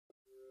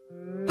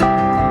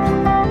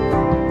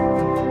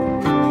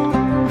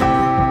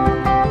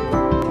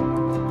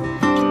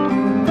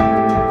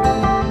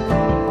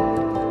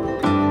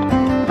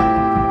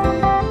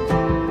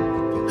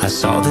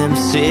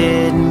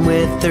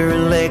their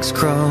legs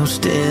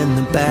crossed in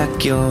the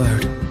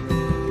backyard.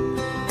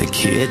 The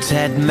kids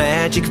had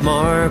magic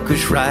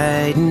markers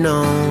writing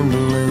on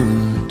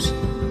balloons.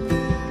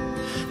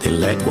 They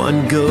let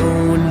one go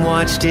and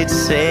watched it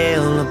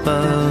sail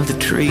above the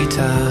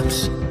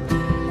treetops.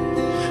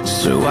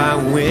 So I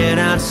went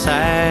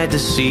outside to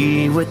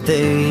see what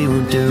they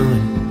were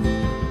doing.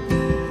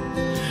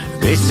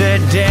 They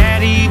said,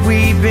 "Daddy,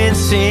 we've been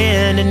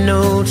sending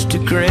notes to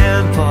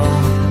Grandpa."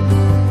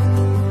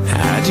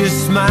 I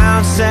just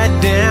smiled, sat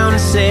down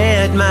and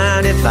said,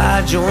 "Mind if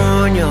I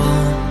join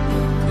y'all?"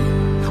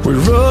 We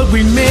wrote,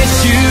 "We miss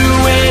you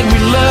and we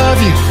love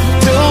you.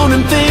 Told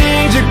them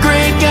things are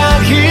great down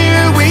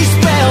here." We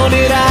spelled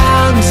it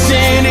out and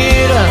sent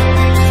it up,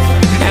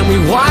 and we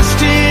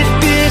watched it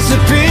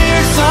disappear.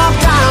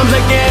 Sometimes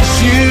I guess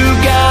you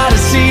gotta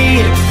see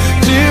it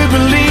to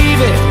believe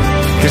it,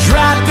 'cause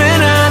right then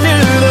I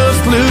knew those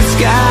blue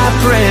sky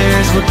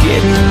prayers were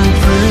getting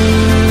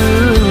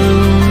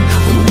through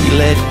when we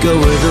let go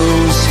of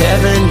those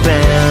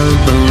heaven-bound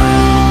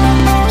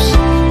balloons.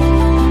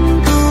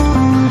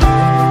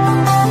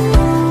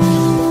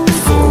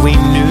 Before we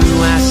knew,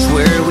 I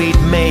swear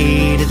we'd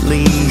made at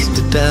least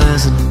a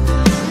dozen.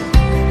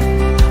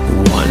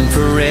 One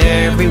for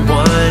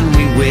everyone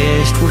we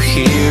wished were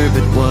here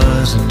but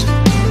wasn't.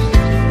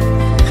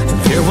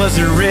 There was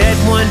a red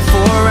one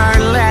for our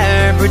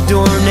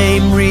Labrador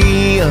named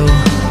Rio,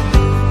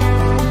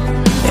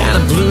 and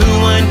a blue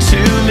one to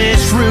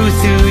Miss Ruth,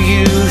 who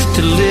used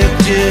to live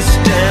just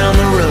down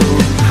the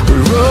road. We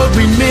wrote,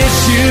 "We miss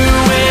you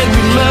and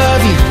we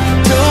love you.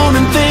 Told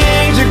them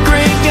things are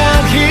great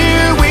down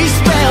here." We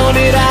spelled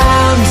it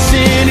out and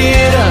sent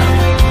it up,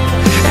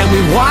 and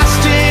we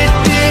watched it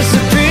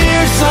disappear.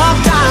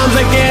 Sometimes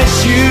I guess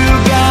you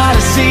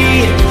gotta see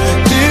it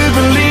to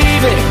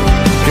believe it,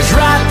 'cause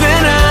right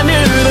then I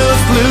knew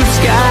those blue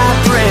sky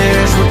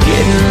prayers were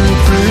getting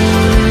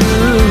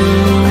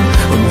through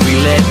when we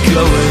let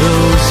go of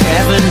those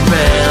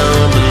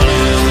heaven-bound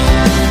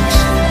balloons.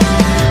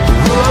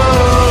 Whoa,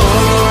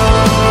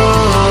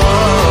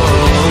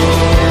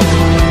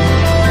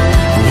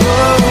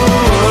 whoa,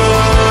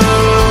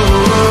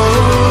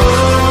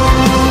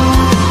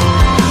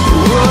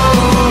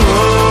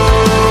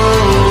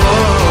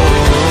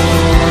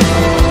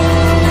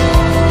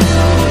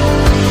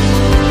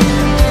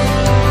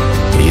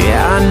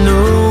 yeah, I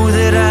know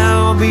that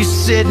I'll be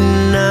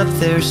sitting up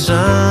there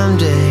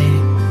someday.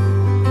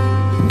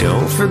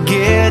 Don't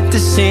forget to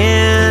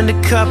send a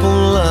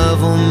couple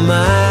of them my